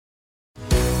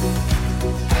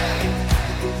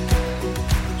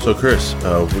So, Chris,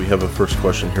 we have a first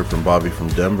question here from Bobby from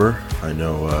Denver. I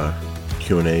know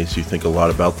Q&As, you think a lot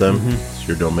about them. Mm-hmm. It's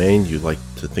your domain. You like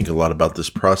to think a lot about this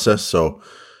process. So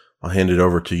I'll hand it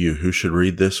over to you. Who should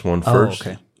read this one first?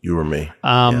 Okay. You or me?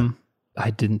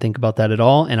 I didn't think about that at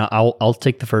all, and I'll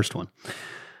take the first one.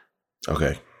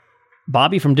 Okay.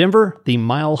 Bobby from Denver, the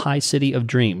Mile High City of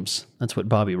Dreams. That's what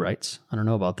Bobby writes. I don't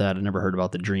know about that. I never heard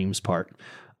about the dreams part.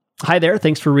 Hi there.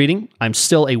 Thanks for reading. I'm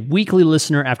still a weekly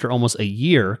listener after almost a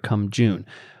year come June.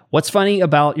 What's funny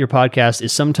about your podcast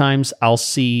is sometimes I'll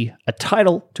see a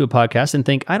title to a podcast and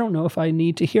think, I don't know if I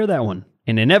need to hear that one.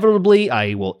 And inevitably,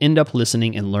 I will end up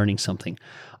listening and learning something.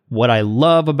 What I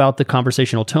love about the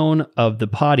conversational tone of the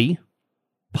potty,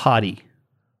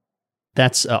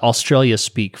 that's Australia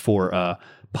speak for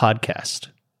podcast,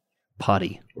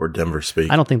 potty. Or Denver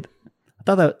speak. I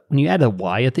thought that when you add a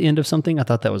Y at the end of something, I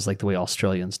thought that was like the way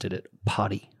Australians did it.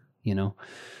 Potty, you know?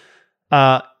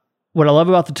 What I love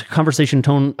about the conversation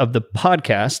tone of the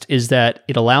podcast is that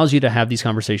it allows you to have these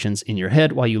conversations in your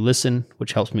head while you listen,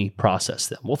 which helps me process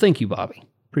them. Well, thank you, Bobby.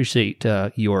 Appreciate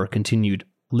your continued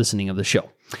listening of the show.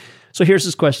 So here's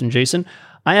this question, Jason.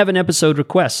 I have an episode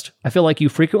request. I feel like you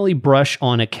frequently brush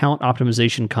on account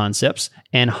optimization concepts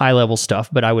and high-level stuff,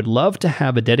 but I would love to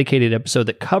have a dedicated episode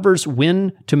that covers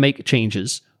when to make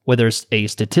changes, whether it's a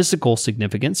statistical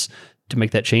significance to make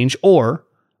that change, or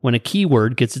when a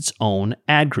keyword gets its own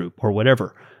ad group or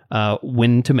whatever,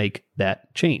 when to make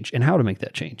that change and how to make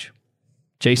that change.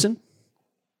 Jason?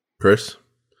 Chris?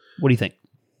 What do you think?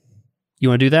 You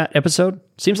want to do that episode?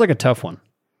 Seems like a tough one.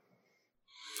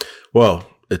 Well,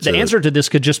 the answer to this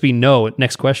could just be no.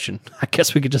 Next question. I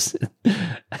guess we could just...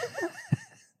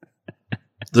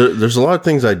 There's a lot of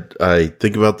things I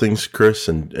think about things, Chris,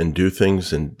 and do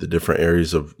things in the different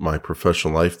areas of my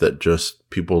professional life that just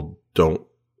people don't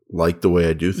like the way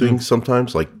I do things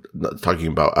sometimes, like talking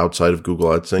about outside of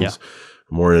Google Ads things,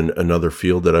 more in another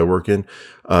field that I work in.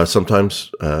 Sometimes,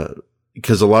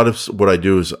 because a lot of what I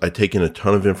do is I take in a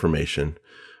ton of information.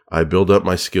 I build up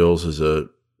my skills as a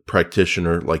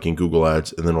practitioner, like in Google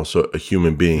Ads, and then also a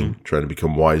human being trying to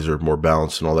become wiser, more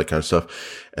balanced, and all that kind of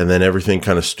stuff. And then everything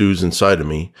kind of stews inside of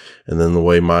me. And then the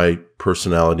way my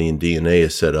personality and DNA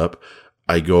is set up,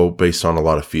 I go based on a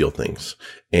lot of feel things.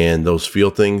 And those feel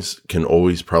things can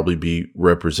always probably be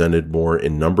represented more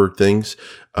in numbered things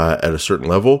at a certain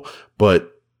level.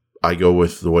 But I go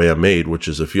with the way I'm made, which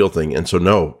is a feel thing. And so,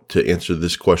 no, to answer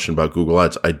this question about Google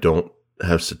Ads, I don't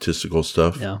have statistical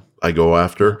stuff I go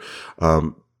after.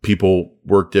 People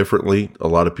work differently. A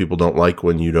lot of people don't like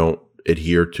when you don't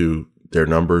adhere to their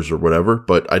numbers or whatever,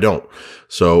 but I don't.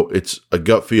 So it's a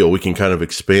gut feel. We can kind of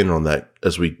expand on that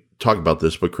as we talk about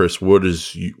this. But Chris, where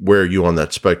are you on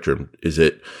that spectrum? Is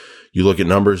it you look at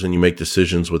numbers and you make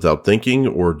decisions without thinking,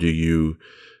 or do you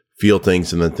feel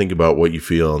things and then think about what you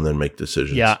feel and then make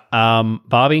decisions? Yeah.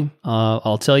 Bobby,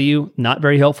 I'll tell you, not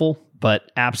very helpful,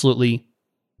 but absolutely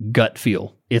gut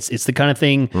feel. It's the kind of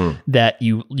thing that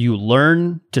you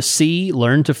learn to see,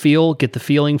 learn to feel, get the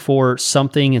feeling for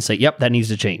something and say, yep, that needs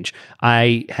to change.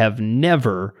 I have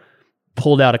never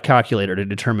pulled out a calculator to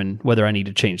determine whether I need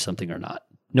to change something or not.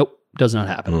 Nope, does not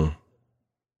happen.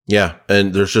 Yeah,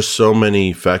 and there's just so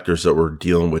many factors that we're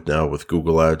dealing with now with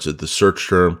Google Ads, the search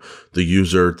term, the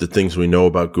user, the things we know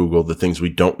about Google, the things we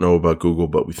don't know about Google,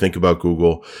 but we think about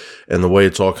Google, and the way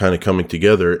it's all kind of coming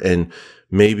together. And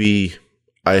maybe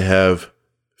I have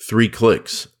 3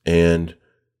 clicks, and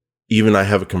even I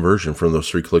have a conversion from those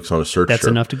 3 clicks on a search. That's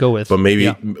enough to go with. But maybe,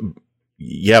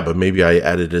 but maybe I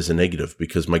add it as a negative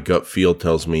because my gut feel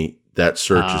tells me that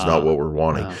search is not what we're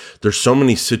wanting. Wow. There's so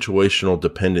many situational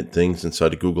dependent things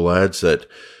inside of Google Ads that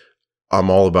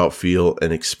I'm all about feel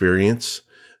and experience.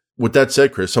 With that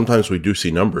said, Chris, sometimes we do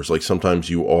see numbers. Like sometimes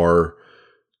you are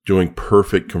doing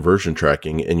perfect conversion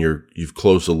tracking and you've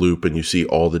closed the loop and you see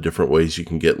all the different ways you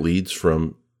can get leads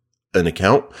from an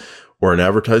account or an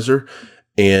advertiser.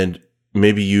 And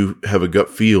maybe you have a gut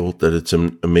feel that it's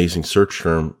an amazing search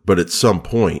term, but at some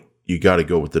point you got to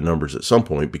go with the numbers at some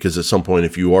point, because at some point,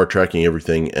 if you are tracking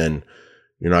everything and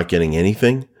you're not getting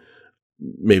anything,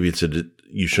 maybe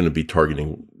you shouldn't be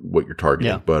targeting what you're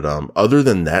targeting. Yeah. But other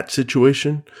than that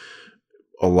situation,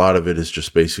 a lot of it is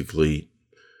just basically,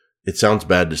 it sounds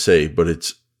bad to say,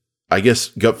 but I guess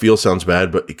gut feel sounds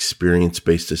bad, but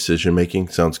experience-based decision-making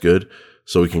sounds good.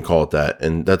 So we can call it that.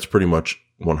 And that's pretty much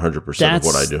 100% of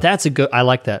what I do. I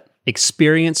like that.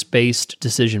 Experience-based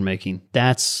decision-making.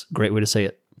 That's a great way to say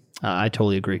it. I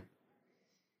totally agree.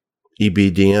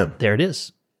 EBDM. There it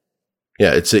is.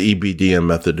 Yeah, it's the EBDM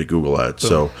method to Google Ads. Boom.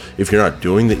 So if you're not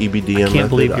doing the EBDM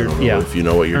method, I don't know if you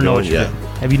know what you're doing.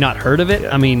 Have you not heard of it?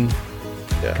 Yeah. I mean,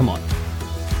 come on.